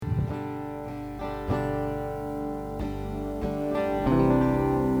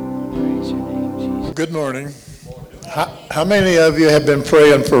Good morning. How many of you have been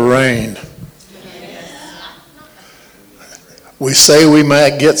praying for rain? We say we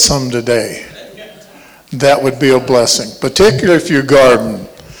might get some today. That would be a blessing, particularly if you garden.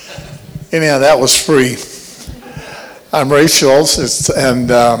 Anyhow, that was free. I'm Ray Schultz, and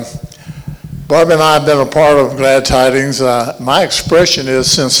Barb and I have been a part of Glad Tidings. My expression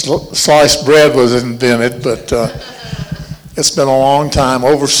is since sliced bread was invented, but it's been a long time,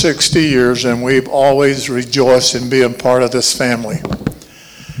 over 60 years, and we've always rejoiced in being part of this family.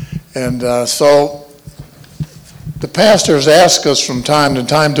 And so the pastors ask us from time to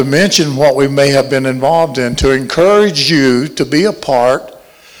time to mention what we may have been involved in, to encourage you to be a part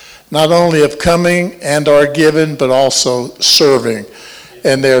not only of coming and are given, but also serving.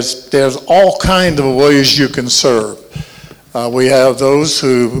 And there's all kinds of ways you can serve. We have those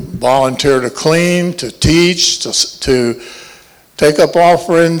who volunteer to clean, to teach, to take up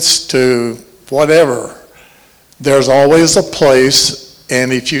offerings, to whatever. There's always a place,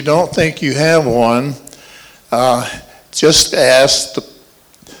 and if you don't think you have one, just ask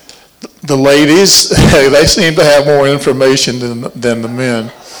the ladies. They seem to have more information than the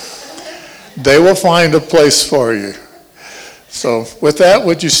men. They will find a place for you. So with that,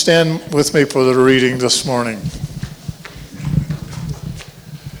 would you stand with me for the reading this morning?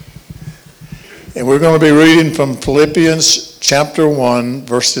 And we're going to be reading from Philippians chapter 1,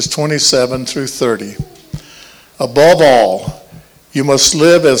 verses 27 through 30. Above all, you must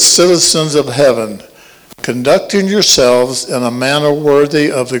live as citizens of heaven, conducting yourselves in a manner worthy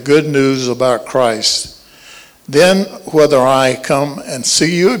of the good news about Christ. Then, whether I come and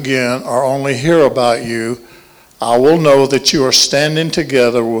see you again or only hear about you, I will know that you are standing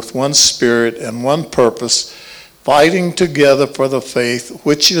together with one spirit and one purpose, fighting together for the faith,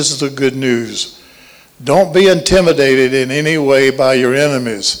 which is the good news. Don't be intimidated in any way by your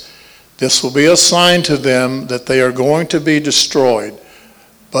enemies. This will be a sign to them that they are going to be destroyed,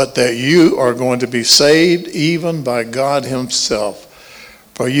 but that you are going to be saved even by God himself.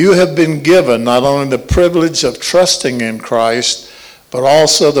 For you have been given not only the privilege of trusting in Christ, but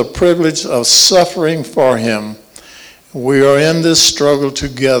also the privilege of suffering for him. We are in this struggle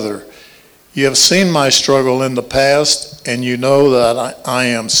together. You have seen my struggle in the past, and you know that I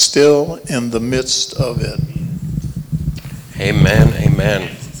am still in the midst of it. Amen,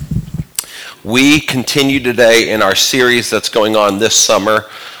 amen. We continue today in our series that's going on this summer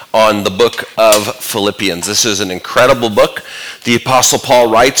on the book of Philippians. This is an incredible book. The Apostle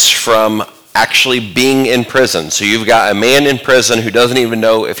Paul writes from actually being in prison. So you've got a man in prison who doesn't even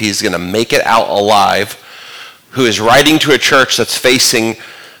know if he's going to make it out alive, who is writing to a church that's facing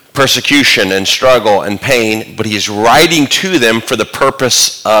persecution and struggle and pain, but he's writing to them for the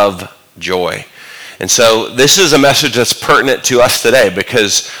purpose of joy. And so this is a message that's pertinent to us today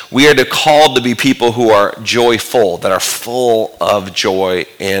because we are called to be people who are joyful, that are full of joy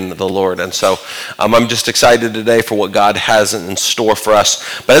in the Lord. And so I'm just excited today for what God has in store for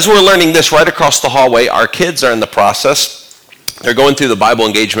us. But as we're learning this right across the hallway, our kids are in the process. They're going through the Bible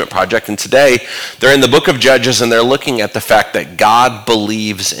Engagement Project, and today they're in the book of Judges, and they're looking at the fact that God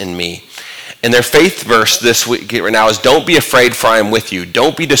believes in me. And their faith verse this week right now is, don't be afraid, for I am with you.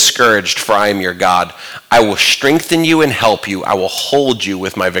 Don't be discouraged, for I am your God. I will strengthen you and help you. I will hold you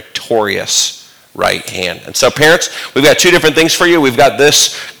with my victorious right hand. And so parents, we've got two different things for you. We've got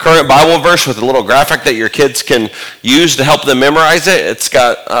this current Bible verse with a little graphic that your kids can use to help them memorize it. It's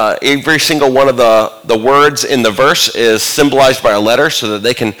got every single one of the words in the verse is symbolized by a letter so that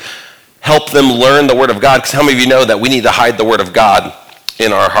they can help them learn the Word of God. Because how many of you know that we need to hide the Word of God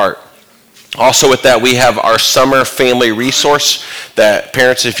in our heart? Also with that, we have our summer family resource that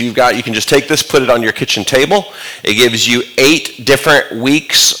parents, if you've got, you can just take this, put it on your kitchen table. It gives you 8 different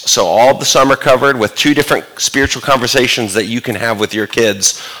weeks, so all of the summer covered with 2 different spiritual conversations that you can have with your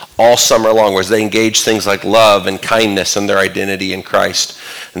kids all summer long, where they engage things like love and kindness and their identity in Christ.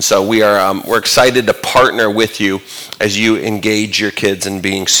 And so we're excited to partner with you as you engage your kids in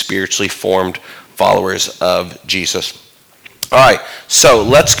being spiritually formed followers of Jesus. All right, so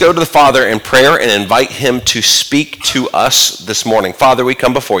let's go to the Father in prayer and invite him to speak to us this morning. Father, we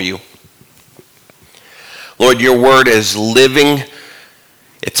come before you. Lord, your word is living,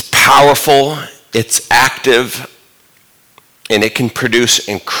 it's powerful, it's active, and it can produce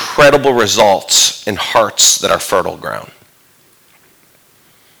incredible results in hearts that are fertile ground.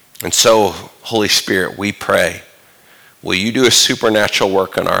 And so, Holy Spirit, we pray, will you do a supernatural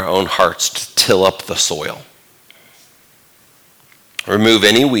work in our own hearts to till up the soil? Remove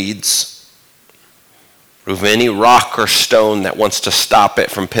any weeds, remove any rock or stone that wants to stop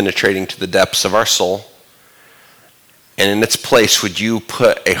it from penetrating to the depths of our soul. And in its place, would you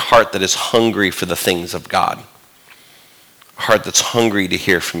put a heart that is hungry for the things of God? A heart that's hungry to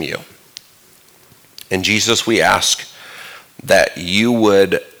hear from you. And Jesus, we ask that you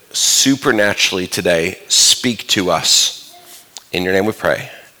would supernaturally today speak to us. In your name we pray.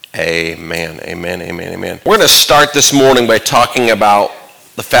 Amen, amen, amen, amen. We're going to start this morning by talking about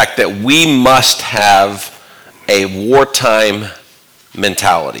the fact that we must have a wartime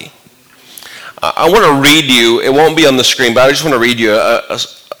mentality. I want to read you, it won't be on the screen, but I just want to read you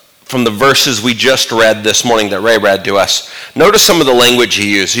from the verses we just read this morning that Ray read to us. Notice some of the language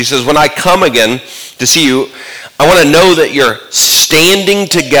he used. He says, when I come again to see you, I want to know that you're standing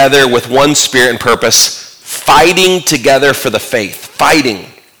together with one spirit and purpose, fighting together for the faith, fighting.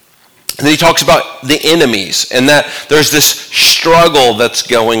 And then he talks about the enemies and that there's this struggle that's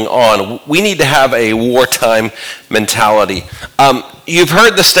going on. We need to have a wartime mentality. You've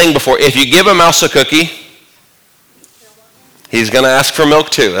heard this thing before. If you give a mouse a cookie, he's going to ask for milk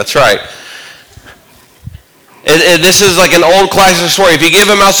too. That's right. This is like an old classic story. If you give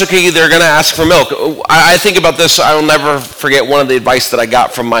a mouse a cookie, they're going to ask for milk. I think about this. I will never forget one of the advice that I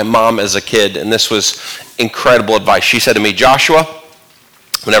got from my mom as a kid, and this was incredible advice. She said to me, Joshua,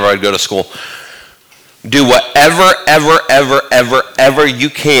 whenever I'd go to school, do whatever, ever you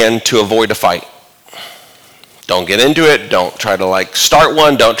can to avoid a fight. Don't get into it. Don't try to start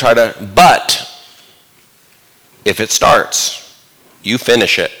one. But if it starts, you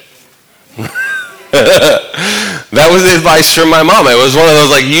finish it. That was the advice from my mom. It was one of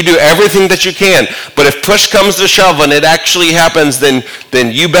those, you do everything that you can, but if push comes to shove and it actually happens, then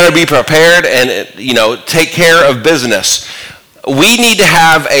you better be prepared and, take care of business. We need to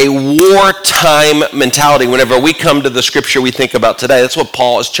have a wartime mentality whenever we come to the scripture we think about today. That's what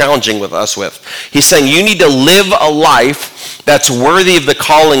Paul is challenging with us with. He's saying you need to live a life that's worthy of the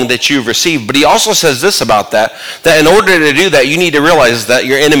calling that you've received. But he also says this about that in order to do that, you need to realize that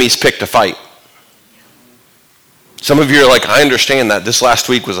your enemy's picked a fight. Some of you are like, I understand that. This last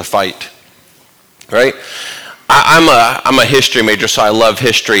week was a fight, right? I'm a history major, so I love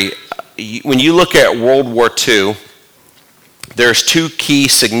history. When you look at World War II, there's two key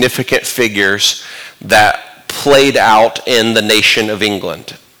significant figures that played out in the nation of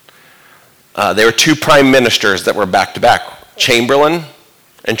England. There were two prime ministers that were back-to-back, Chamberlain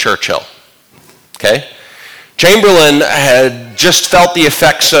and Churchill. Okay? Chamberlain had just felt the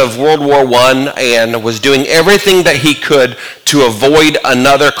effects of World War I and was doing everything that he could to avoid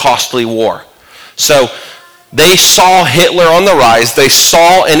another costly war. So they saw Hitler on the rise. They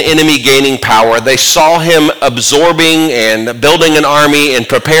saw an enemy gaining power. They saw him absorbing and building an army and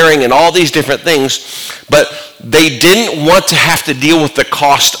preparing and all these different things. But they didn't want to have to deal with the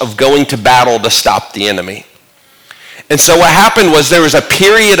cost of going to battle to stop the enemy. And so what happened was there was a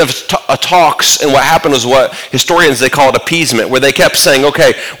period of talks, and what happened was what historians, they call it appeasement, where they kept saying,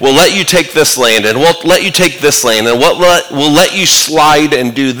 okay, we'll let you take this land, and we'll let you take this land, and we'll let you slide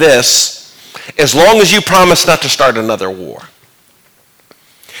and do this, as long as you promise not to start another war.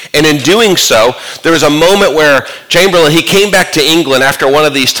 And in doing so, there was a moment where Chamberlain, he came back to England after one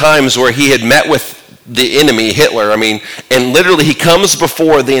of these times where he had met with the enemy, Hitler, and literally he comes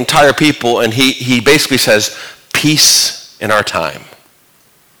before the entire people and he basically says, peace in our time.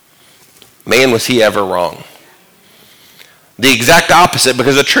 Man, was he ever wrong. The exact opposite,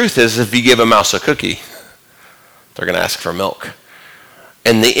 because the truth is, if you give a mouse a cookie, they're going to ask for milk.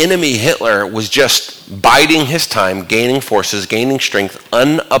 And the enemy, Hitler, was just biding his time, gaining forces, gaining strength,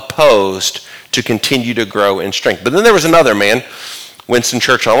 unopposed to continue to grow in strength. But then there was another man, Winston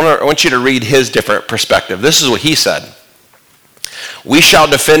Churchill. I want you to read his different perspective. This is what he said. We shall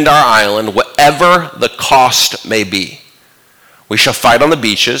defend our island, whatever the cost may be. We shall fight on the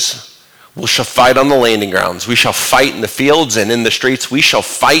beaches. We shall fight on the landing grounds. We shall fight in the fields and in the streets. We shall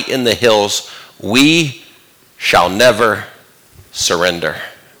fight in the hills. We shall never surrender.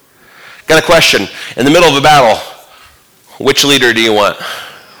 Got a question. In the middle of a battle, which leader do you want?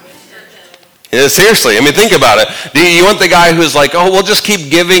 Yeah, seriously, think about it. Do you want the guy who's like, oh, we'll just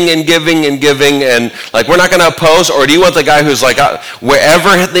keep giving and giving and giving and we're not going to oppose? Or do you want the guy who's like,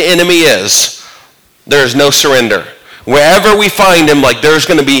 wherever the enemy is, there's no surrender. Wherever we find him, we're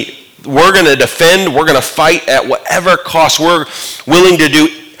going to defend, we're going to fight at whatever cost we're willing to do.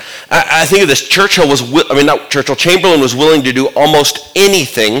 I think of this, Chamberlain was willing to do almost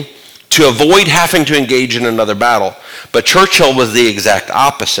anything to avoid having to engage in another battle. But Churchill was the exact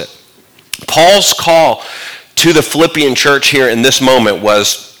opposite. Paul's call to the Philippian church here in this moment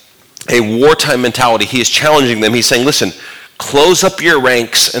was a wartime mentality. He is challenging them. He's saying, listen, close up your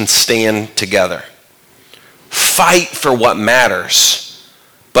ranks and stand together. Fight for what matters,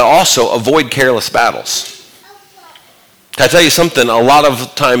 but also avoid careless battles. Can I tell you something? A lot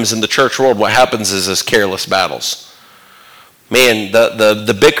of times in the church world, what happens is careless battles. Man,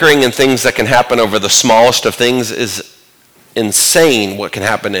 the bickering and things that can happen over the smallest of things is insane what can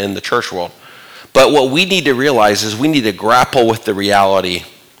happen in the church world. But what we need to realize is we need to grapple with the reality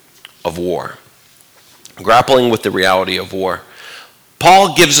of war. Grappling with the reality of war.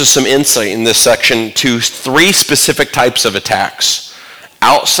 Paul gives us some insight in this section to 3 specific types of attacks: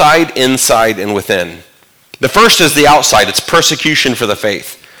 outside, inside, and within. The first is the outside. It's persecution for the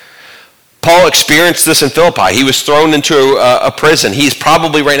faith. Paul experienced this in Philippi. He was thrown into a prison. He's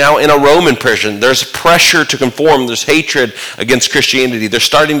probably right now in a Roman prison. There's pressure to conform. There's hatred against Christianity. They're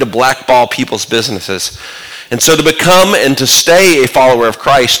starting to blackball people's businesses. And so to become and to stay a follower of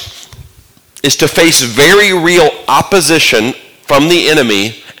Christ is to face very real opposition from the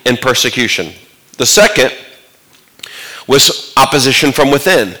enemy and persecution. The second was opposition from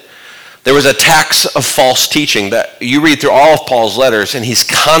within. There was attacks of false teaching that you read through all of Paul's letters, and he's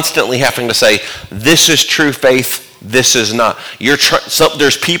constantly having to say, this is true faith, this is not.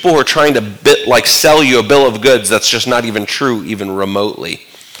 There's people who are trying to sell you a bill of goods that's just not even true, even remotely.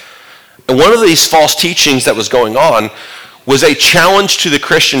 And one of these false teachings that was going on was a challenge to the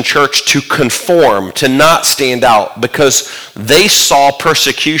Christian church to conform, to not stand out, because they saw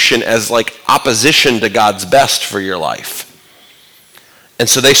persecution as like opposition to God's best for your life. And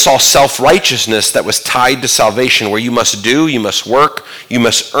so they saw self-righteousness that was tied to salvation, where you must do, you must work, you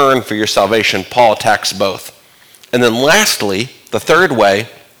must earn for your salvation. Paul attacks both. And then lastly, the third way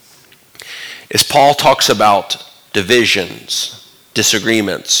is Paul talks about divisions,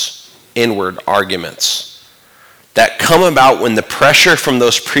 disagreements, inward arguments that come about when the pressure from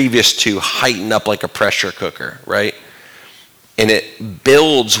those previous 2 heighten up like a pressure cooker, right? And it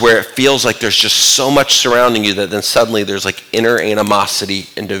builds where it feels like there's just so much surrounding you that then suddenly there's like inner animosity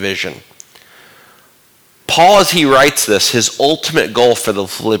and division. Paul, as he writes this, his ultimate goal for the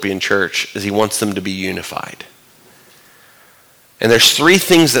Philippian church is he wants them to be unified. And there's 3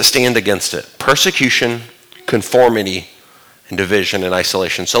 things that stand against it: persecution, conformity, and division and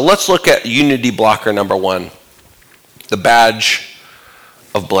isolation. So let's look at unity blocker number 1, the badge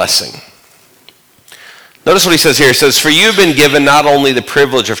of blessing. Notice what he says here. He says, for you have been given not only the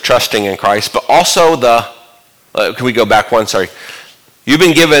privilege of trusting in Christ, but also can we go back one? Sorry. You've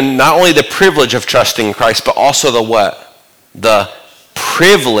been given not only the privilege of trusting in Christ, but also the what? The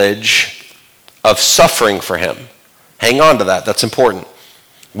privilege of suffering for him. Hang on to that. That's important.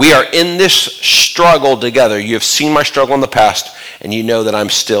 We are in this struggle together. You have seen my struggle in the past, and you know that I'm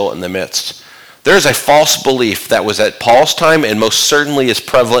still in the midst. There's a false belief that was at Paul's time and most certainly is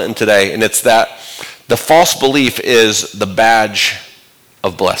prevalent in today, and it's that the false belief is the badge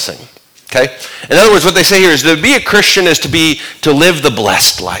of blessing. Okay? In other words, what they say here is to be a Christian is to live the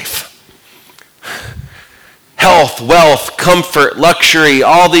blessed life. Health, wealth, comfort, luxury,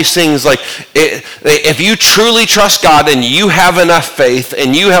 all these things. If you truly trust God and you have enough faith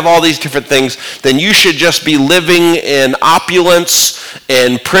and you have all these different things, then you should just be living in opulence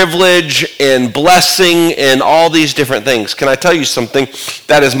and privilege and blessing and all these different things. Can I tell you something?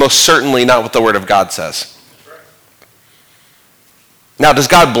 That is most certainly not what the Word of God says. Now, does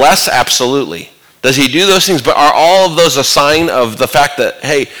God bless? Absolutely. Does he do those things? But are all of those a sign of the fact that,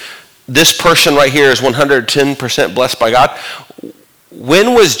 hey, this person right here is 110% blessed by God?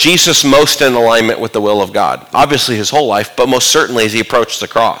 When was Jesus most in alignment with the will of God? Obviously his whole life, but most certainly as he approached the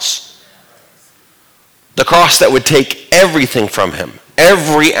cross. The cross that would take everything from him,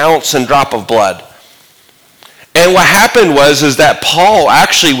 every ounce and drop of blood. And what happened is that Paul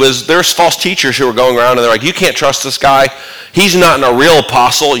actually there's false teachers who were going around and they're like, you can't trust this guy. He's not a real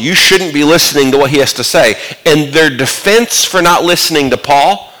apostle. You shouldn't be listening to what he has to say. And their defense for not listening to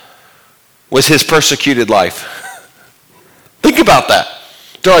Paul was his persecuted life. Think about that.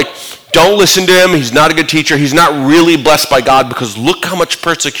 They're like, don't listen to him. He's not a good teacher. He's not really blessed by God because look how much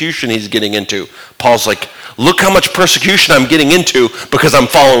persecution he's getting into. Paul's like, look how much persecution I'm getting into because I'm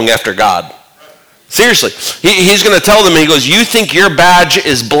following after God. Seriously. He's going to tell them, he goes, you think your badge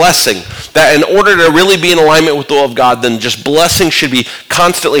is blessing, that in order to really be in alignment with the will of God, then just blessing should be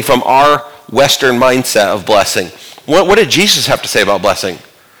constantly from our Western mindset of blessing. What did Jesus have to say about blessing?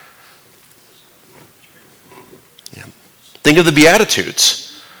 Think of the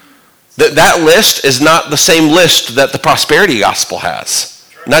Beatitudes. That list is not the same list that the prosperity gospel has,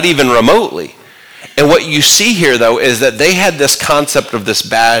 not even remotely. And what you see here, though, is that they had this concept of this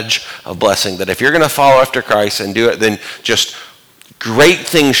badge of blessing, that if you're going to follow after Christ and do it, then just great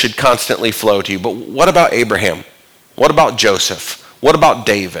things should constantly flow to you. But what about Abraham? What about Joseph? What about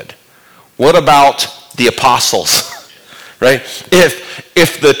David? What about the apostles? right?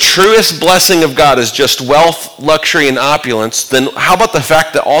 If the truest blessing of God is just wealth, luxury, and opulence, then how about the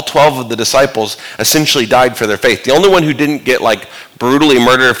fact that all 12 of the disciples essentially died for their faith? The only one who didn't get like brutally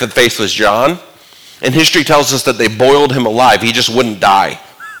murdered for the faith was John. And history tells us that they boiled him alive. He just wouldn't die.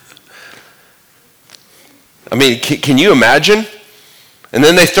 I mean, can you imagine? And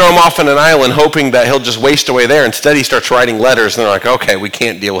then they throw him off on an island hoping that he'll just waste away there. Instead, he starts writing letters, and they're like, okay, we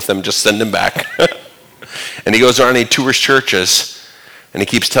can't deal with him. Just send him back. And he goes around and he tours churches, and he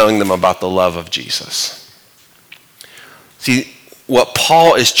keeps telling them about the love of Jesus. See, what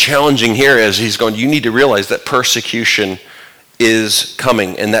Paul is challenging here is he's going, you need to realize that persecution is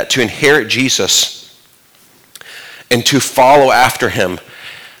coming, and that to inherit Jesus and to follow after him,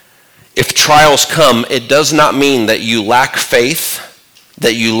 if trials come, it does not mean that you lack faith,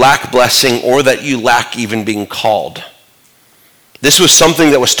 that you lack blessing, or that you lack even being called. This was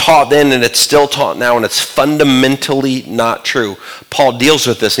something that was taught then, and it's still taught now, and it's fundamentally not true. Paul deals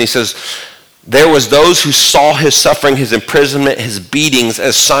with this, and he says, there was those who saw his suffering, his imprisonment, his beatings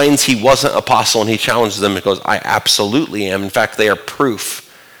as signs he wasn't apostle, and he challenges them and goes, I absolutely am. In fact, they are proof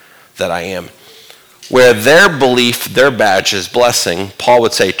that I am. Where their belief, their badge is blessing, Paul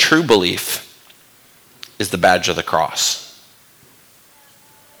would say true belief is the badge of the cross.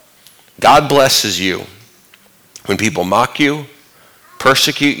 God blesses you when people mock you,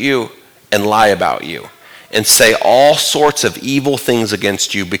 persecute you, and lie about you, and say all sorts of evil things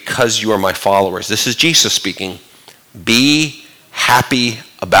against you because you are my followers. This is Jesus speaking. Be happy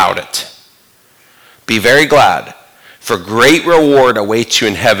about it. Be very glad, for great reward awaits you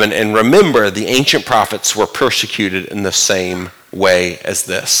in heaven. And remember, the ancient prophets were persecuted in the same way as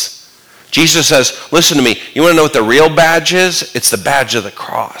this. Jesus says, listen to me, you want to know what the real badge is? It's the badge of the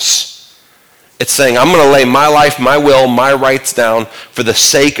cross. It's saying, I'm going to lay my life, my will, my rights down for the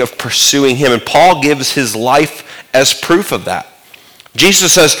sake of pursuing him. And Paul gives his life as proof of that.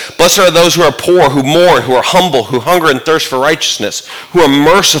 Jesus says, blessed are those who are poor, who mourn, who are humble, who hunger and thirst for righteousness, who are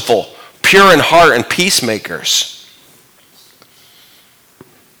merciful, pure in heart, and peacemakers.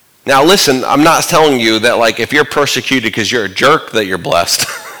 Now listen, I'm not telling you that like if you're persecuted because you're a jerk that you're blessed.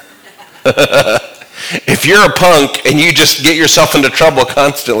 If you're a punk and you just get yourself into trouble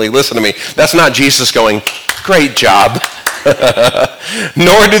constantly, listen to me, that's not Jesus going, great job.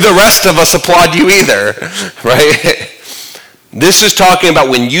 Nor do the rest of us applaud you either, right? This is talking about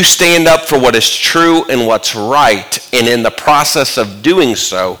when you stand up for what is true and what's right, and in the process of doing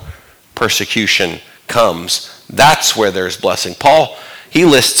so, persecution comes. That's where there's blessing. Paul, he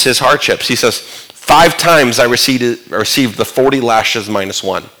lists his hardships. He says, 5 times I received the 40 lashes minus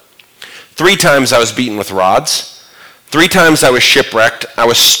 1. 3 times I was beaten with rods. 3 times I was shipwrecked. I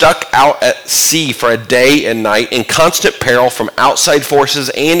was stuck out at sea for a day and night in constant peril from outside forces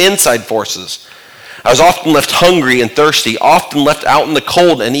and inside forces. I was often left hungry and thirsty, often left out in the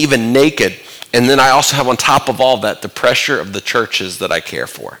cold and even naked. And then I also have on top of all that the pressure of the churches that I care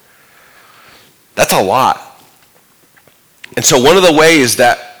for. That's a lot. And so one of the ways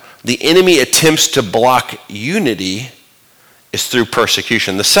that the enemy attempts to block unity is through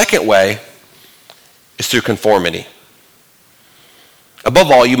persecution. The second way is through conformity.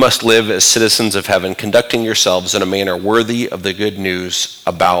 Above all, you must live as citizens of heaven, conducting yourselves in a manner worthy of the good news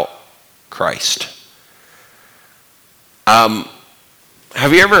about Christ.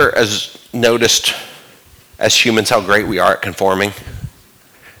 Have you ever noticed as humans how great we are at conforming?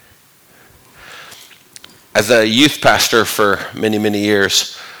 As a youth pastor for many, many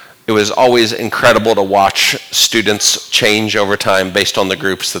years, it was always incredible to watch students change over time based on the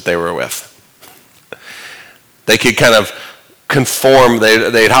groups that they were with. They could kind of conform,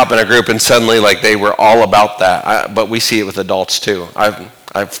 they'd hop in a group and suddenly like they were all about that. But we see it with adults too.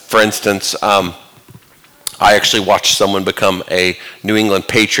 For instance, I actually watched someone become a New England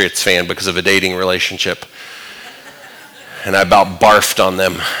Patriots fan because of a dating relationship. And I about barfed on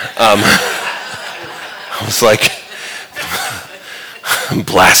them. I was like,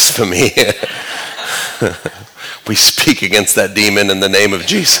 blasphemy. We speak against that demon in the name of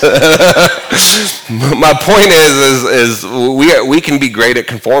Jesus. My point is we can be great at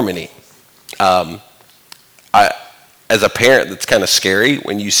conformity. As a parent, that's kind of scary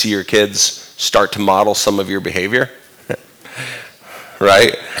when you see your kids start to model some of your behavior,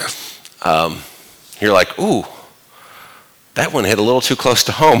 right? You're like, ooh, that one hit a little too close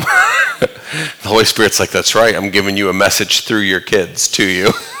to home. The Holy Spirit's like, that's right, I'm giving you a message through your kids to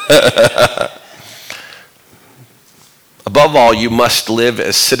you. Above all, you must live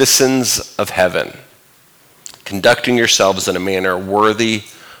as citizens of heaven, conducting yourselves in a manner worthy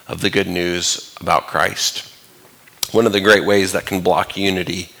of the good news about Christ. One of the great ways that can block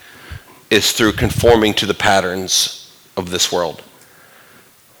unity is through conforming to the patterns of this world.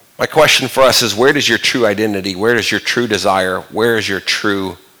 My question for us is, where does your true identity, where does your true desire, where is your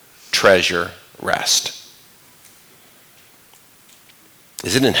true treasure rest?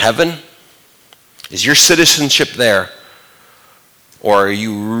 Is it in heaven? Is your citizenship there? Or are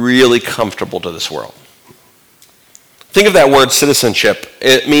you really comfortable to this world? Think of that word citizenship.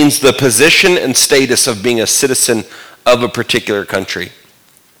 It means the position and status of being a citizen of a particular country.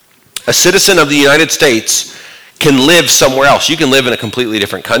 A citizen of the United States can live somewhere else. You can live in a completely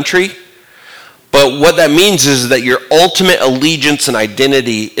different country. But what that means is that your ultimate allegiance and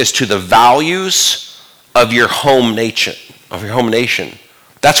identity is to the values of your home nation.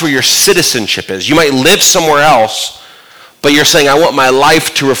 That's where your citizenship is. You might live somewhere else, but you're saying, I want my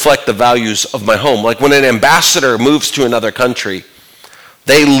life to reflect the values of my home. Like when an ambassador moves to another country,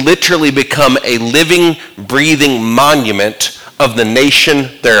 they literally become a living, breathing monument of the nation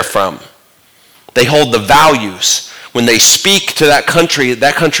they're from. They hold the values. When they speak to that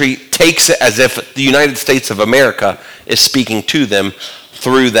country takes it as if the United States of America is speaking to them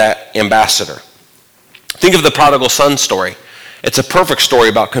through that ambassador. Think of the prodigal son story. It's a perfect story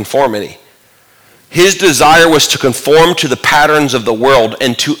about conformity. His desire was to conform to the patterns of the world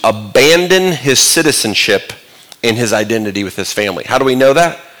and to abandon his citizenship and his identity with his family. How do we know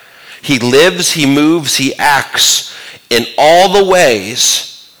that? He lives, he moves, he acts in all the ways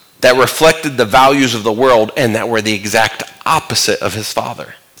that reflected the values of the world and that were the exact opposite of his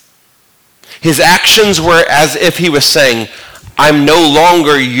father. His actions were as if he was saying, I'm no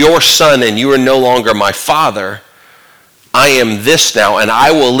longer your son and you are no longer my father. I am this now, and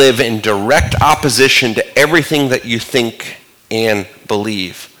I will live in direct opposition to everything that you think and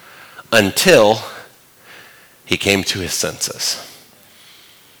believe, until he came to his senses.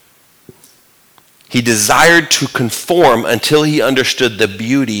 He desired to conform until he understood the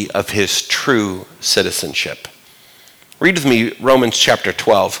beauty of his true citizenship. Read with me Romans chapter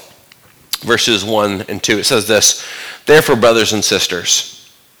 12, verses 1 and 2. It says this, Therefore, brothers and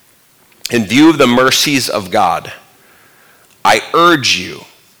sisters, in view of the mercies of God, I urge you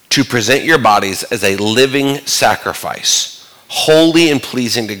to present your bodies as a living sacrifice, holy and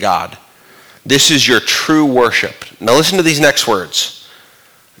pleasing to God. This is your true worship. Now listen to these next words.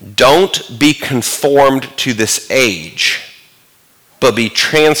 Don't be conformed to this age, but be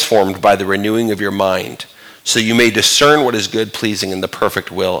transformed by the renewing of your mind, so you may discern what is good, pleasing, and the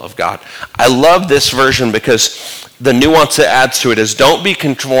perfect will of God. I love this version because the nuance it adds to it is don't be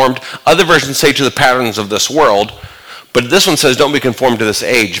conformed. Other versions say to the patterns of this world, but this one says don't be conformed to this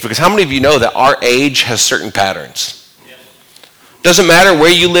age, because how many of you know that our age has certain patterns? Doesn't matter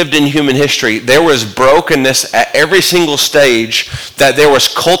where you lived in human history, there was brokenness at every single stage, that there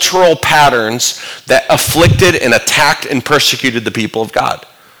was cultural patterns that afflicted and attacked and persecuted the people of God.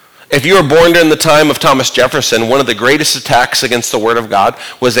 If you were born during the time of Thomas Jefferson, one of the greatest attacks against the Word of God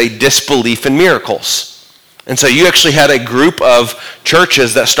was a disbelief in miracles. And so you actually had a group of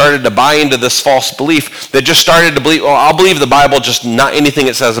churches that started to buy into this false belief, that just started to believe, I'll believe the Bible, just not anything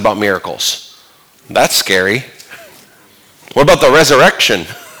it says about miracles. That's scary. What about the resurrection?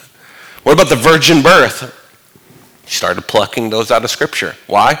 What about the virgin birth? You started plucking those out of Scripture.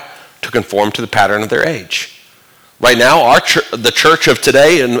 Why? To conform to the pattern of their age. Right now, the church of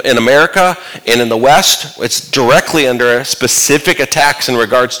today in America and in the West, it's directly under specific attacks in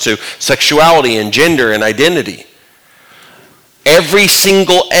regards to sexuality and gender and identity. Every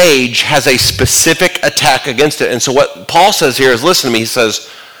single age has a specific attack against it. And so what Paul says here is, listen to me, he says,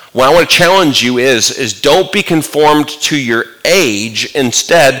 what I want to challenge you is don't be conformed to your age.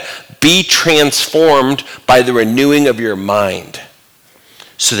 Instead, be transformed by the renewing of your mind,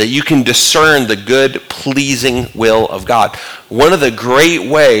 so that you can discern the good, pleasing will of God. One of the great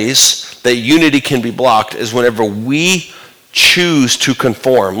ways that unity can be blocked is whenever we choose to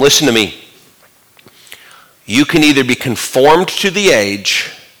conform. Listen to me. You can either be conformed to the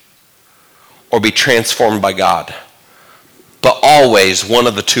age or be transformed by God. But always one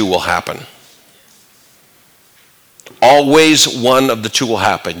of the two will happen. Always one of the two will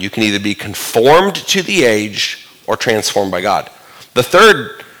happen. You can either be conformed to the age or transformed by God. The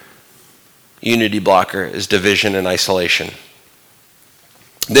third unity blocker is division and isolation.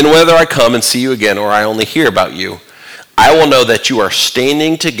 Then whether I come and see you again or I only hear about you, I will know that you are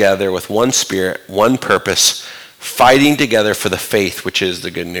standing together with one spirit, one purpose, fighting together for the faith, which is the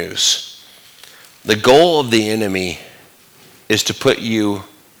good news. The goal of the enemy is to put you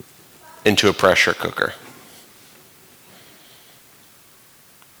into a pressure cooker.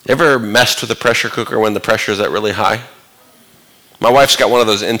 Ever messed with a pressure cooker when the pressure is at really high? My wife's got one of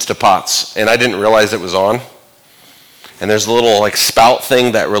those Instapots, and I didn't realize it was on. And there's a little spout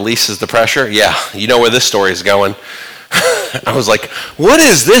thing that releases the pressure. Yeah, you know where this story is going. I was like, what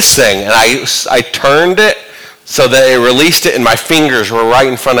is this thing? And I turned it so that it released it, and my fingers were right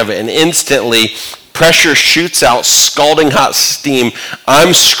in front of it, and instantly pressure shoots out, scalding hot steam.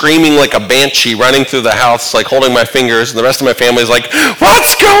 I'm screaming like a banshee, running through the house, like holding my fingers, and the rest of my family's like,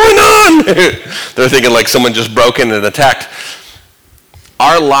 what's going on? They're thinking like someone just broke in and attacked.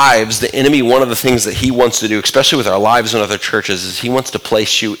 Our lives, the enemy, one of the things that he wants to do, especially with our lives and other churches, is he wants to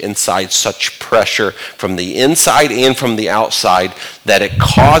place you inside such pressure from the inside and from the outside that it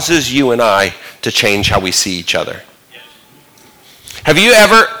causes you and I to change how we see each other. Have you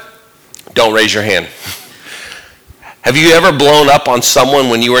ever, don't raise your hand, have you ever blown up on someone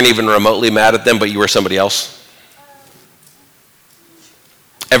when you weren't even remotely mad at them, but you were somebody else?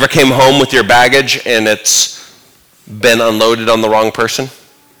 Ever came home with your baggage and it's been unloaded on the wrong person?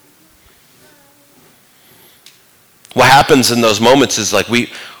 What happens in those moments is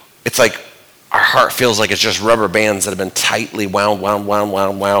it's like our heart feels like it's just rubber bands that have been tightly wound,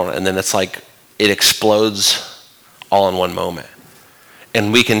 and then it's like it explodes all in one moment.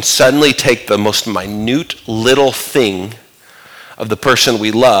 And we can suddenly take the most minute little thing of the person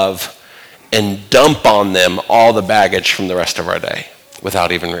we love and dump on them all the baggage from the rest of our day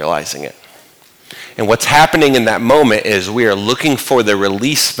without even realizing it. And what's happening in that moment is we are looking for the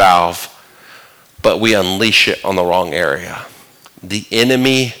release valve, but we unleash it on the wrong area. The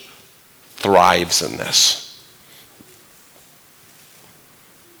enemy thrives in this.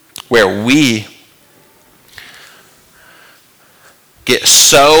 Where we get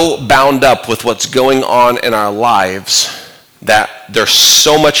so bound up with what's going on in our lives that there's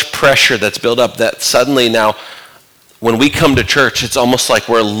so much pressure that's built up that suddenly now when we come to church, it's almost like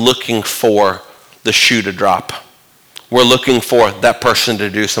we're looking for the shoe to drop. We're looking for that person to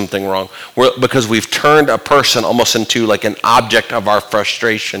do something wrong. Because we've turned a person almost into like an object of our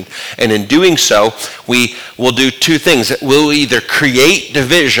frustration. And in doing so, we will do two things. We'll either create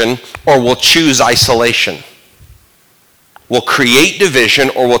division or we'll choose isolation. We'll create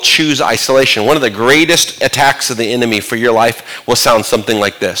division or we'll choose isolation. One of the greatest attacks of the enemy for your life will sound something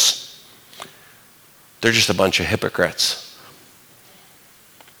like this. They're just a bunch of hypocrites.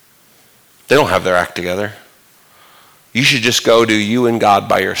 They don't have their act together. You should just go do you and God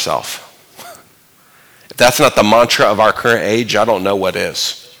by yourself. If that's not the mantra of our current age, I don't know what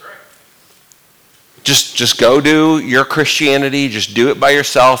is. Just go do your Christianity. Just do it by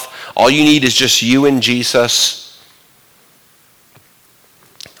yourself. All you need is just you and Jesus.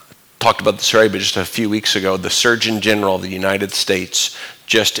 Talked about this already, but just a few weeks ago, the Surgeon General of the United States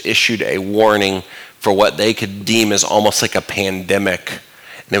just issued a warning for what they could deem as almost like a pandemic.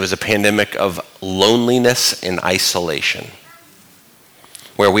 And it was a pandemic of loneliness and isolation,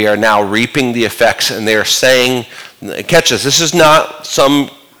 where we are now reaping the effects. And they're saying, catch this is not some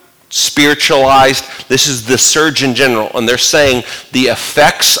spiritualized, this is the Surgeon General. And they're saying the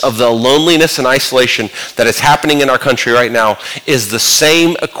effects of the loneliness and isolation that is happening in our country right now is the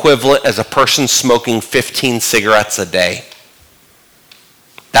same equivalent as a person smoking 15 cigarettes a day.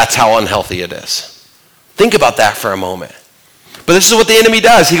 That's how unhealthy it is. Think about that for a moment. But this is what the enemy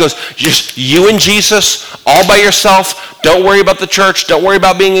does. He goes, just you and Jesus, all by yourself. Don't worry about the church. Don't worry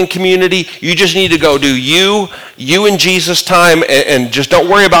about being in community. You just need to go do you and Jesus time, and just don't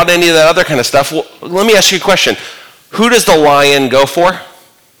worry about any of that other kind of stuff. Well, let me ask you a question. Who does the lion go for?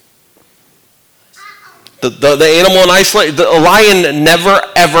 The animal in isolation. The lion never,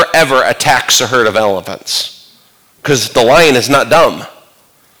 ever, ever attacks a herd of elephants because the lion is not dumb.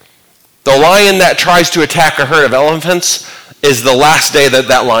 The lion that tries to attack a herd of elephants is the last day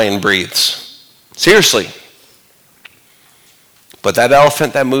that lion breathes. Seriously. But that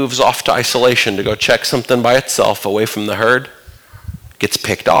elephant that moves off to isolation to go check something by itself away from the herd gets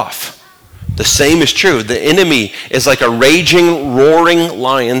picked off. The same is true. The enemy is like a raging, roaring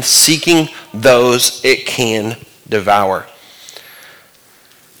lion seeking those it can devour.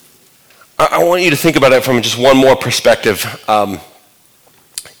 I want you to think about it from just one more perspective.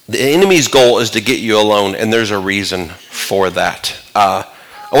 The enemy's goal is to get you alone, and there's a reason for that. I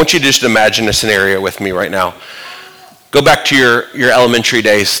want you to just imagine a scenario with me right now. Go back to your elementary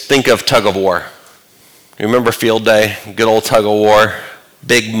days. Think of tug of war. You remember field day? Good old tug of war.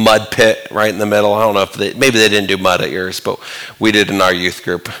 Big mud pit right in the middle. I don't know if maybe they didn't do mud at yours, but we did in our youth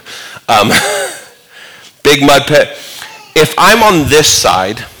group. Big mud pit. If I'm on this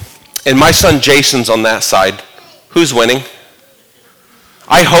side and my son Jason's on that side, who's winning?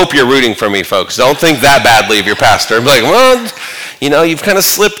 I hope you're rooting for me, folks. Don't think that badly of your pastor. I'm like, well, you've kind of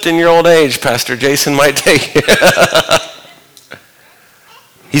slipped in your old age. Pastor Jason might take you.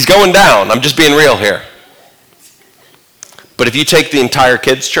 He's going down. I'm just being real here. But if you take the entire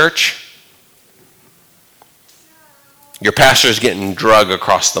kids' church, Your pastor's getting drug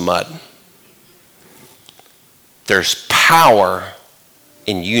across the mud. There's power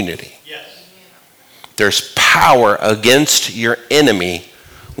in unity. Yes. There's power against your enemy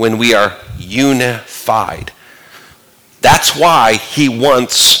when we are unified. That's why he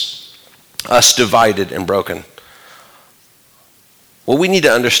wants us divided and broken. What we need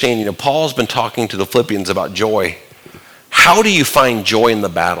to understand, Paul's been talking to the Philippians about joy. How do you find joy in the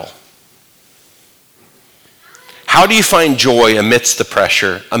battle? How do you find joy amidst the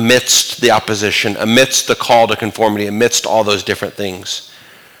pressure, amidst the opposition, amidst the call to conformity, amidst all those different things?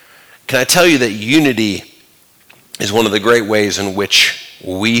 Can I tell you that unity is one of the great ways in which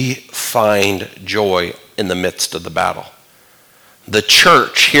we find joy in the midst of the battle? The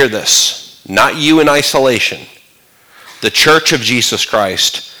church, hear this, not you in isolation. The church of Jesus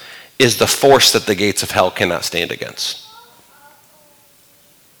Christ is the force that the gates of hell cannot stand against.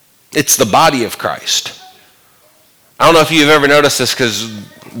 It's the body of Christ. I don't know if you've ever noticed this, because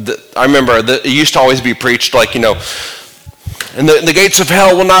I remember it used to always be preached like, and the gates of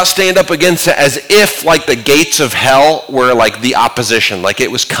hell will not stand up against it, as if like the gates of hell were like the opposition, like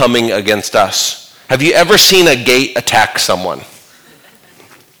it was coming against us. Have you ever seen a gate attack someone?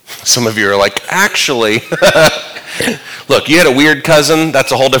 Some of you are like, actually, look, you had a weird cousin,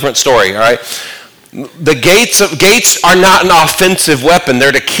 that's a whole different story, all right? The gates are not an offensive weapon.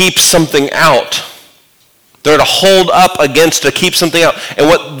 They're to keep something out. They're to hold up against, to keep something out. And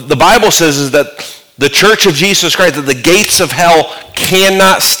what the Bible says is that the church of Jesus Christ, that the gates of hell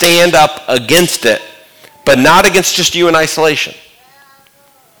cannot stand up against it, but not against just you in isolation.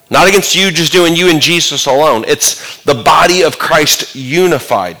 Not against you just doing you and Jesus alone. It's the body of Christ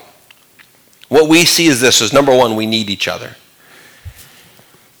unified. What we see is this, is number one, we need each other.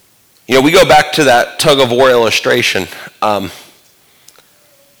 We go back to that tug of war illustration.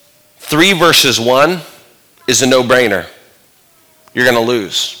 3 versus 1 is a no-brainer. You're going to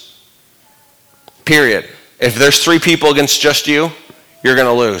lose. Period. If there's 3 people against just you, you're going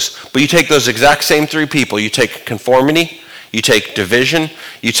to lose. But you take those exact same 3 people, you take conformity, you take division,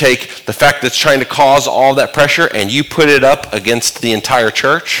 you take the fact that's trying to cause all that pressure, and you put it up against the entire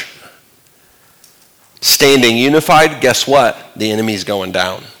church, standing unified, guess what? The enemy's going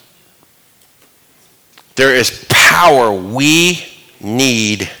down. There is power. We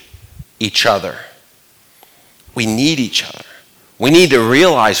need each other. We need each other. We need to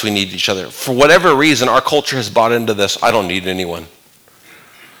realize we need each other. For whatever reason, our culture has bought into this. I don't need anyone.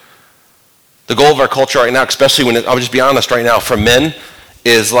 The goal of our culture right now, especially I'll just be honest right now, for men,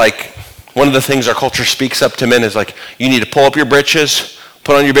 is like, one of the things our culture speaks up to men is like, you need to pull up your britches,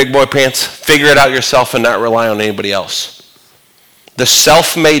 put on your big boy pants, figure it out yourself, and not rely on anybody else. The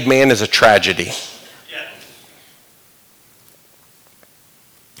self-made man is a tragedy.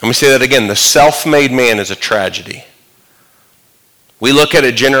 Let me say that again. The self-made man is a tragedy. We look at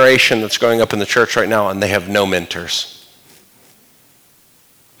a generation that's growing up in the church right now, and they have no mentors.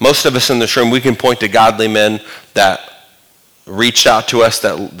 Most of us in this room, we can point to godly men that reached out to us,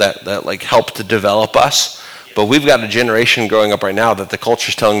 that like helped to develop us. But we've got a generation growing up right now that the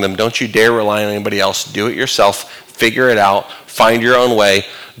culture's telling them, don't you dare rely on anybody else. Do it yourself. Figure it out. Find your own way.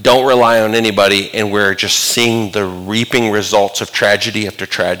 Don't rely on anybody. And we're just seeing the reaping results of tragedy after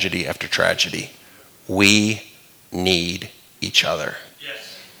tragedy after tragedy. We need each other.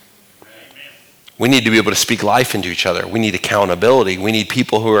 Yes. Amen. We need to be able to speak life into each other. We need accountability. We need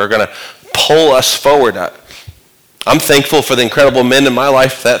people who are going to pull us forward. I'm thankful for the incredible men in my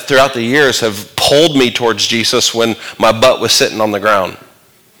life that throughout the years have pulled me towards Jesus when my butt was sitting on the ground.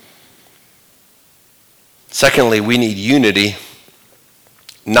 Secondly, we need unity,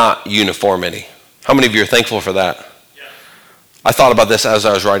 not uniformity. How many of you are thankful for that? Yeah. I thought about this as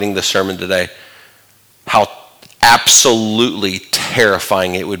I was writing this sermon today, how absolutely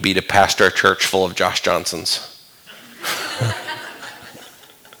terrifying it would be to pastor a church full of Josh Johnsons.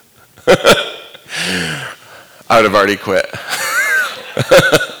 I would have already quit.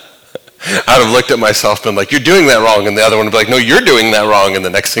 I would have looked at myself and been like, you're doing that wrong. And the other one would be like, no, you're doing that wrong. And the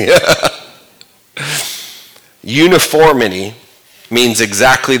next thing, uniformity means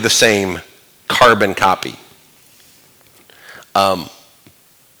exactly the same carbon copy.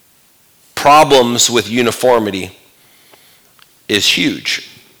 Problems with uniformity is huge,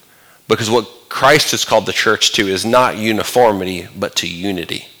 because what Christ has called the church to is not uniformity, but to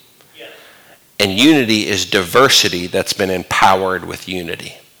unity. Yeah. And unity is diversity that's been empowered with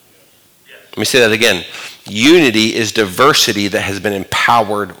unity. Yeah. Let me say that again. Unity is diversity that has been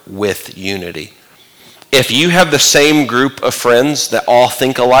empowered with unity. If you have the same group of friends that all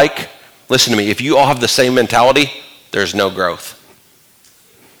think alike, listen to me, if you all have the same mentality, there's no growth.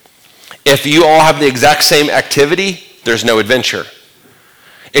 If you all have the exact same activity, there's no adventure.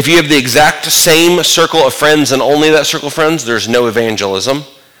 If you have the exact same circle of friends and only that circle of friends, there's no evangelism.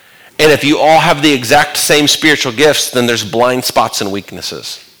 And if you all have the exact same spiritual gifts, then there's blind spots and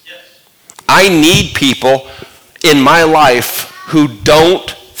weaknesses. Yes. I need people in my life who don't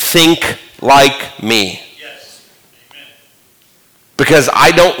think like me. Yes. Amen. Because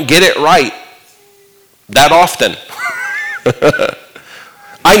I don't get it right that often.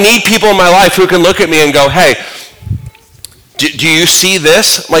 I need people in my life who can look at me and go, hey, do you see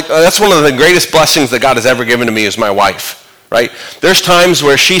this? Like, that's one of the greatest blessings that God has ever given to me is my wife, right? There's times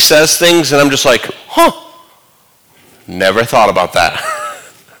where she says things and I'm just like, never thought about that.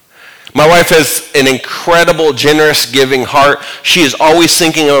 My wife has an incredible, generous, giving heart. She is always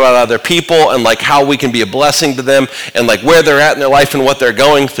thinking about other people and like how we can be a blessing to them and like where they're at in their life and what they're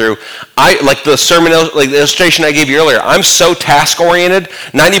going through. I like the sermon, like the illustration I gave you earlier. I'm so task-oriented.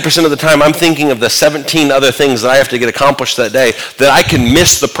 90% of the time, I'm thinking of the 17 other things that I have to get accomplished that day that I can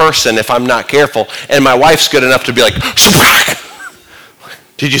miss the person if I'm not careful. And my wife's good enough to be like,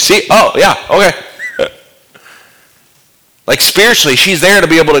 did you see? Oh yeah, okay. Like spiritually, she's there to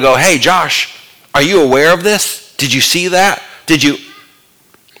be able to go, hey, Josh, are you aware of this? Did you see that? Did you?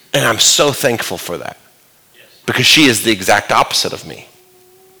 And I'm so thankful for that. Yes. Because she is the exact opposite of me.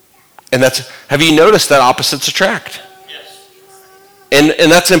 And have you noticed that opposites attract? Yes.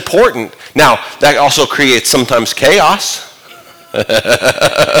 And that's important. Now, that also creates sometimes chaos. I'm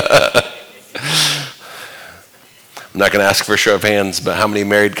not going to ask for a show of hands, but how many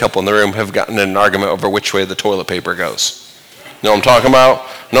married couple in the room have gotten in an argument over which way the toilet paper goes? Know what I'm talking about?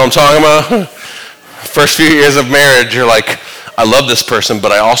 Know what I'm talking about? First few years of marriage, you're like, I love this person,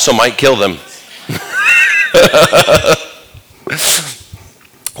 but I also might kill them.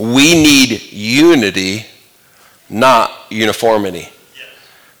 We need unity, not uniformity. Yes.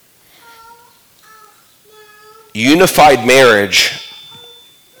 Unified marriage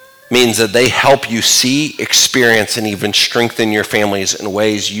means that they help you see, experience, and even strengthen your families in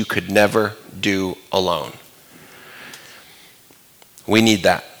ways you could never do alone. We need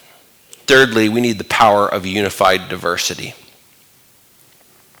that. Thirdly, we need the power of unified diversity.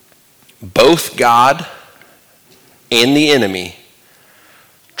 Both God and the enemy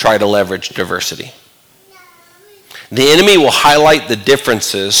try to leverage diversity. The enemy will highlight the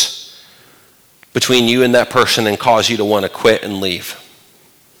differences between you and that person and cause you to want to quit and leave.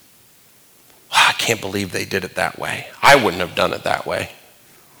 I can't believe they did it that way. I wouldn't have done it that way.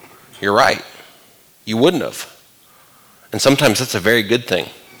 You're right. You wouldn't have. And sometimes that's a very good thing.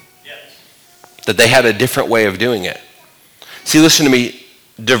 Yes. That they had a different way of doing it. See, listen to me.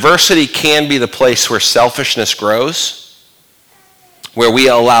 Diversity can be the place where selfishness grows, where we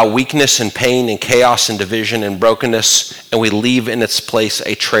allow weakness and pain and chaos and division and brokenness, and we leave in its place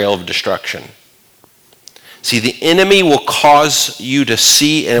a trail of destruction. See, the enemy will cause you to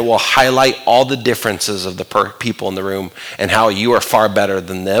see, and it will highlight all the differences of the people in the room and how you are far better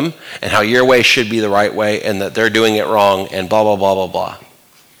than them and how your way should be the right way and that they're doing it wrong and blah, blah, blah, blah, blah.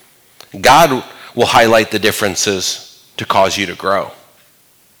 God will highlight the differences to cause you to grow.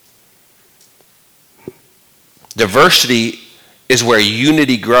 Diversity is where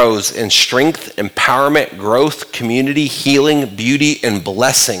unity grows in strength, empowerment, growth, community, healing, beauty, and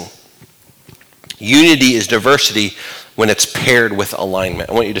blessing. Unity is diversity when it's paired with alignment.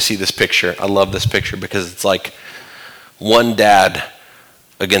 I want you to see this picture. I love this picture because it's like one dad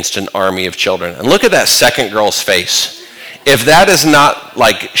against an army of children. And look at that second girl's face. If that is not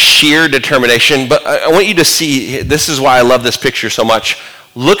like sheer determination, but I want you to see, this is why I love this picture so much.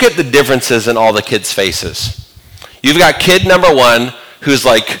 Look at the differences in all the kids' faces. You've got kid number one who's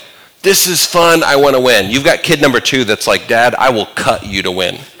like, this is fun, I want to win. You've got kid number two that's like, Dad, I will cut you to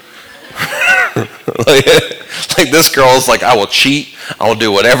win. like this girl's like, I will cheat, I will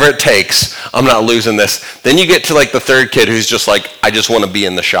do whatever it takes, I'm not losing this. Then you get to like the third kid who's just like, I just want to be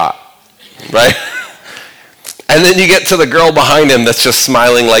in the shot, right? And then you get to the girl behind him that's just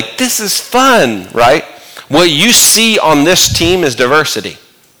smiling like, this is fun, right? What you see on this team is diversity.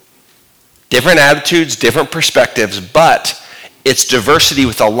 Different attitudes, different perspectives, but it's diversity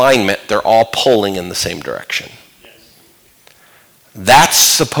with alignment. They're all pulling in the same direction. That's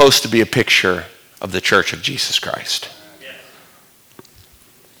supposed to be a picture of the church of Jesus Christ. Yes.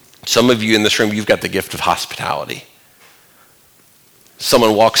 Some of you in this room, you've got the gift of hospitality.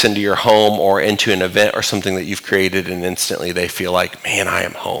 Someone walks into your home or into an event or something that you've created and instantly they feel like, man, I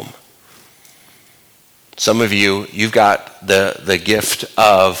am home. Some of you, you've got the gift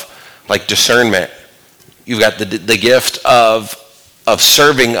of like discernment. You've got the gift of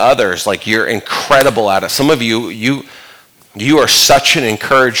serving others. Like you're incredible at it. Some of you are such an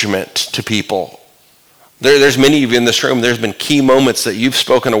encouragement to people There's many of you in this room, there's been key moments that you've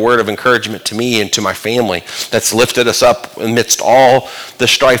spoken a word of encouragement to me and to my family that's lifted us up amidst all the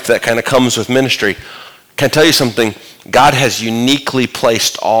strife that kind of comes with ministry. Can I tell you something? God has uniquely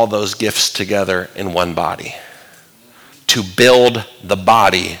placed all those gifts together in one body to build the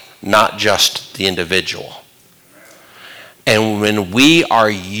body, not just the individual. And when we are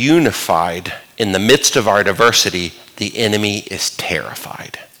unified in the midst of our diversity, the enemy is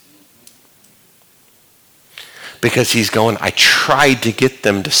terrified. Because he's going, I tried to get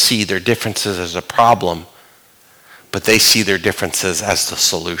them to see their differences as a problem, but they see their differences as the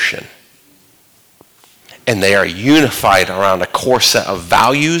solution. And they are unified around a core set of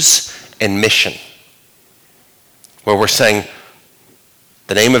values and mission, where we're saying,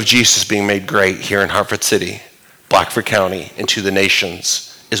 the name of Jesus being made great here in Hartford City, Blackford County, and to the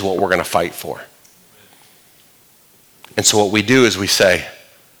nations is what we're going to fight for. And so what we do is we say,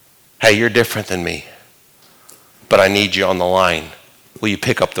 hey, you're different than me, but I need you on the line. Will you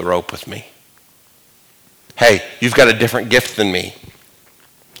pick up the rope with me? Hey, you've got a different gift than me,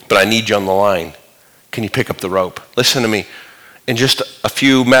 but I need you on the line. Can you pick up the rope? Listen to me. In just a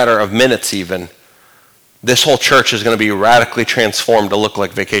few matter of minutes even, this whole church is going to be radically transformed to look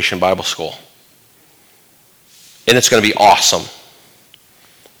like Vacation Bible School. And it's going to be awesome.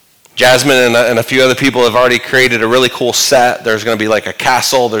 Jasmine and a few other people have already created a really cool set. There's going to be like a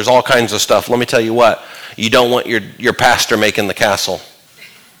castle. There's all kinds of stuff. Let me tell you what. You don't want your pastor making the castle.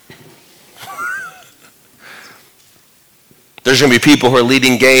 There's going to be people who are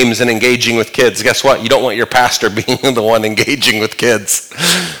leading games and engaging with kids. Guess what? You don't want your pastor being the one engaging with kids.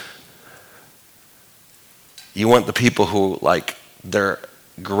 You want the people who, like, their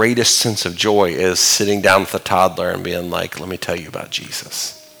greatest sense of joy is sitting down with a toddler and being like, let me tell you about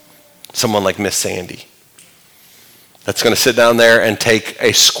Jesus. Someone like Miss Sandy. That's going to sit down there and take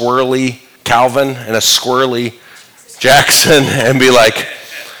a squirrely Calvin and a squirrely Jackson and be like,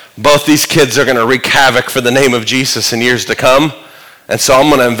 both these kids are going to wreak havoc for the name of Jesus in years to come. And so I'm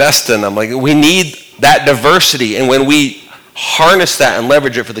going to invest in them. Like, we need that diversity. And when we harness that and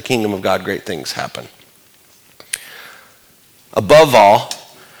leverage it for the kingdom of God, great things happen. Above all,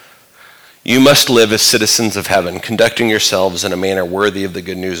 you must live as citizens of heaven, conducting yourselves in a manner worthy of the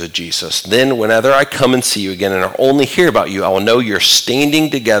good news of Jesus. Then, whenever I come and see you again and only hear about you, I will know you're standing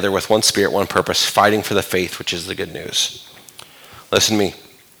together with one spirit, one purpose, fighting for the faith, which is the good news. Listen to me.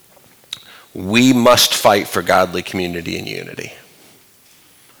 We must fight for godly community and unity.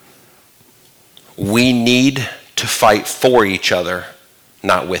 We need to fight for each other,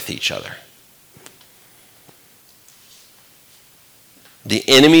 not with each other. The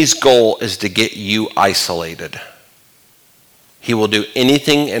enemy's goal is to get you isolated. He will do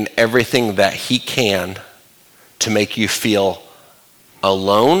anything and everything that he can to make you feel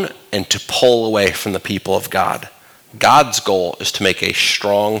alone and to pull away from the people of God. God's goal is to make a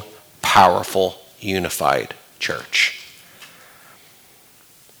strong, powerful, unified church.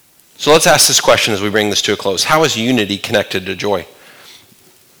 So let's ask this question as we bring this to a close. How is unity connected to joy?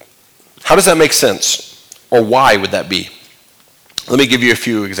 How does that make sense? Or why would that be? Let me give you a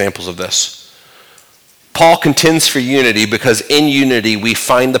few examples of this. Paul contends for unity because in unity we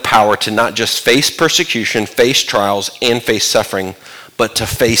find the power to not just face persecution, face trials, and face suffering, but to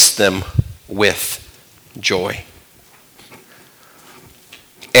face them with joy.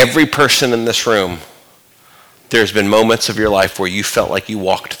 Every person in this room, there's been moments of your life where you felt like you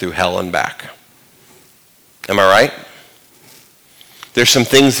walked through hell and back. Am I right? There's some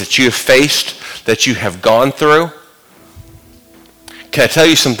things that you have faced, that you have gone through. Can I tell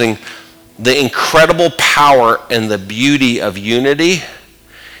you something? The incredible power and the beauty of unity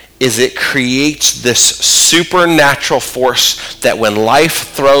is it creates this supernatural force that when life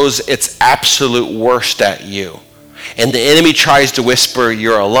throws its absolute worst at you, and the enemy tries to whisper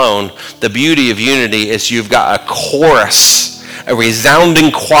you're alone, the beauty of unity is you've got a chorus, a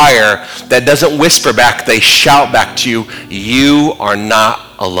resounding choir that doesn't whisper back, they shout back to you, you are not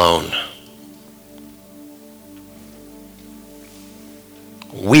alone.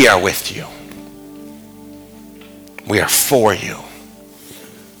 We are with you. We are for you.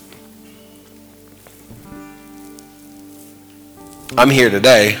 I'm here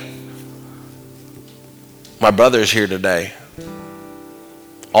today. My brother's here today.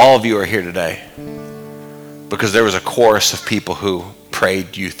 All of you are here today because there was a chorus of people who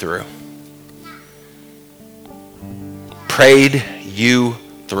prayed you through. Prayed you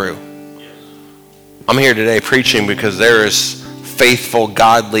through. I'm here today preaching because there is faithful,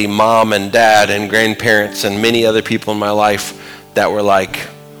 godly mom and dad and grandparents and many other people in my life that were like,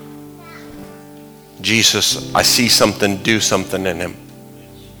 Jesus, I see something, do something in him.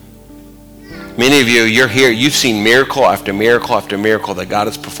 Many of you, you're here, you've seen miracle after miracle after miracle that God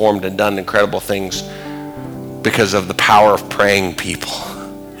has performed and done incredible things because of the power of praying people.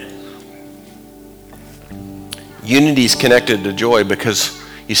 Unity is connected to joy because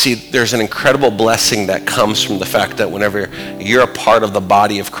you see, there's an incredible blessing that comes from the fact that whenever you're a part of the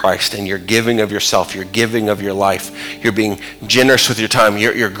body of Christ and you're giving of yourself, you're giving of your life, you're being generous with your time,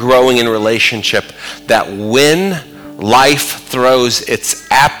 you're growing in relationship, that when life throws its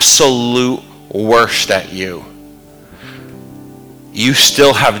absolute worst at you, you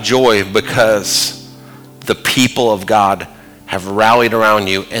still have joy because the people of God have rallied around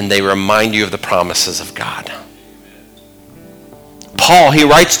you and they remind you of the promises of God. Paul, he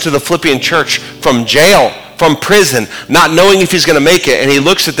writes to the Philippian church from jail, from prison, not knowing if he's going to make it. And he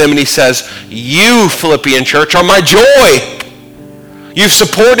looks at them and he says, you, Philippian church, are my joy. You've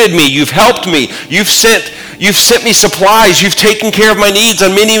supported me. You've helped me. You've sent me supplies. You've taken care of my needs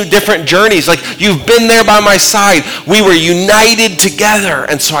on many different journeys. Like, you've been there by my side. We were united together.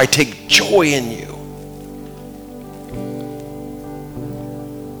 And so I take joy in you.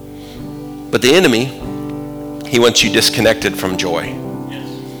 But the enemy, he wants you disconnected from joy.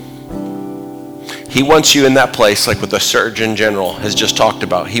 He wants you in that place, like what the Surgeon General has just talked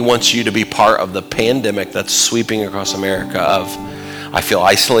about. He wants you to be part of the pandemic that's sweeping across America of, I feel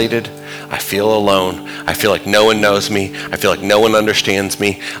isolated, I feel alone, I feel like no one knows me, I feel like no one understands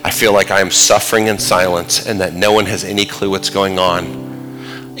me, I feel like I am suffering in silence and that no one has any clue what's going on.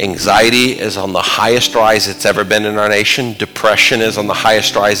 Anxiety is on the highest rise it's ever been in our nation. Depression is on the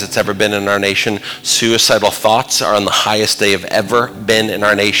highest rise it's ever been in our nation. Suicidal thoughts are on the highest they have ever been in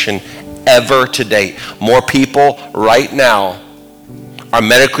our nation, ever to date. More people right now are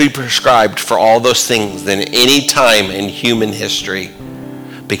medically prescribed for all those things than any time in human history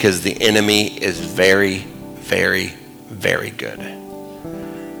because the enemy is very, very, very good.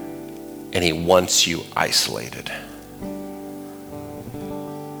 And he wants you isolated.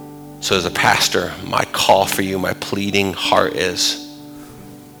 So as a pastor, my call for you, my pleading heart is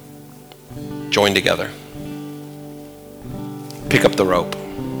join together. Pick up the rope.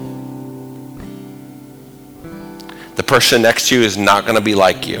 The person next to you is not going to be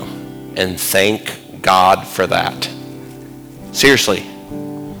like you. And thank God for that. Seriously.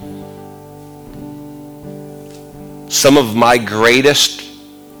 Some of my greatest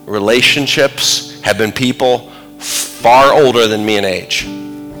relationships have been people far older than me in age.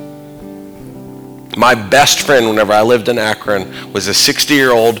 My best friend, whenever I lived in Akron, was a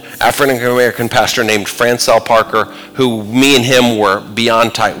 60-year-old African-American pastor named Francel Parker, who me and him were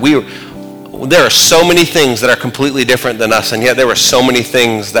beyond tight. There are so many things that are completely different than us, and yet there were so many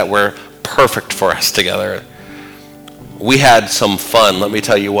things that were perfect for us together. We had some fun, let me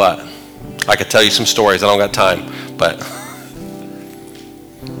tell you what. I could tell you some stories, I don't got time, but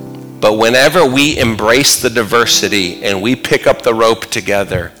whenever we embrace the diversity and we pick up the rope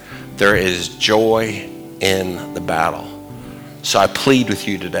together, there is joy in the battle. So I plead with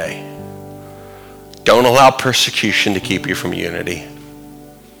you today. Don't allow persecution to keep you from unity.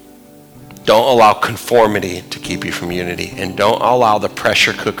 Don't allow conformity to keep you from unity. And don't allow the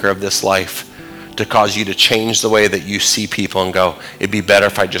pressure cooker of this life to cause you to change the way that you see people and go, it'd be better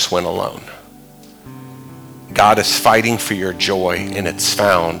if I just went alone. God is fighting for your joy, and it's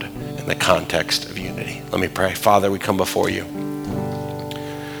found in the context of unity. Let me pray. Father, we come before you.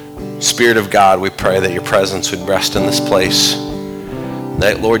 Spirit of God, we pray that your presence would rest in this place.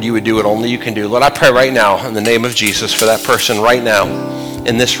 That, Lord, you would do what only you can do. Lord, I pray right now in the name of Jesus for that person right now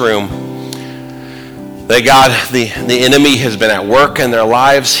in this room. That, God, the enemy has been at work in their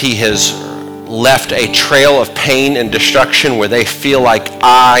lives. He has left a trail of pain and destruction where they feel like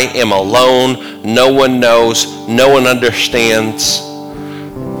I am alone. No one knows. No one understands.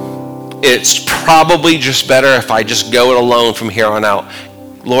 It's probably just better if I just go it alone from here on out.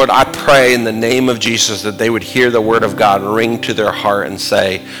 Lord, I pray in the name of Jesus that they would hear the word of God ring to their heart and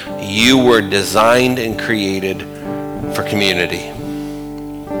say, you were designed and created for community.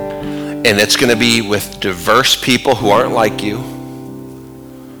 And it's going to be with diverse people who aren't like you.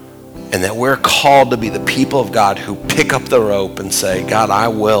 And that we're called to be the people of God who pick up the rope and say, God, I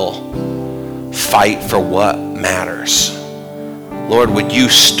will fight for what matters. Lord, would you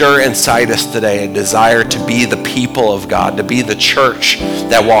stir inside us today a desire to be the people of God, to be the church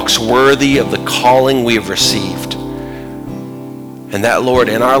that walks worthy of the calling we have received. And that, Lord,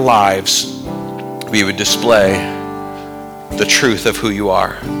 in our lives, we would display the truth of who you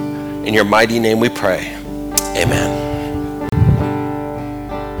are. In your mighty name we pray. Amen.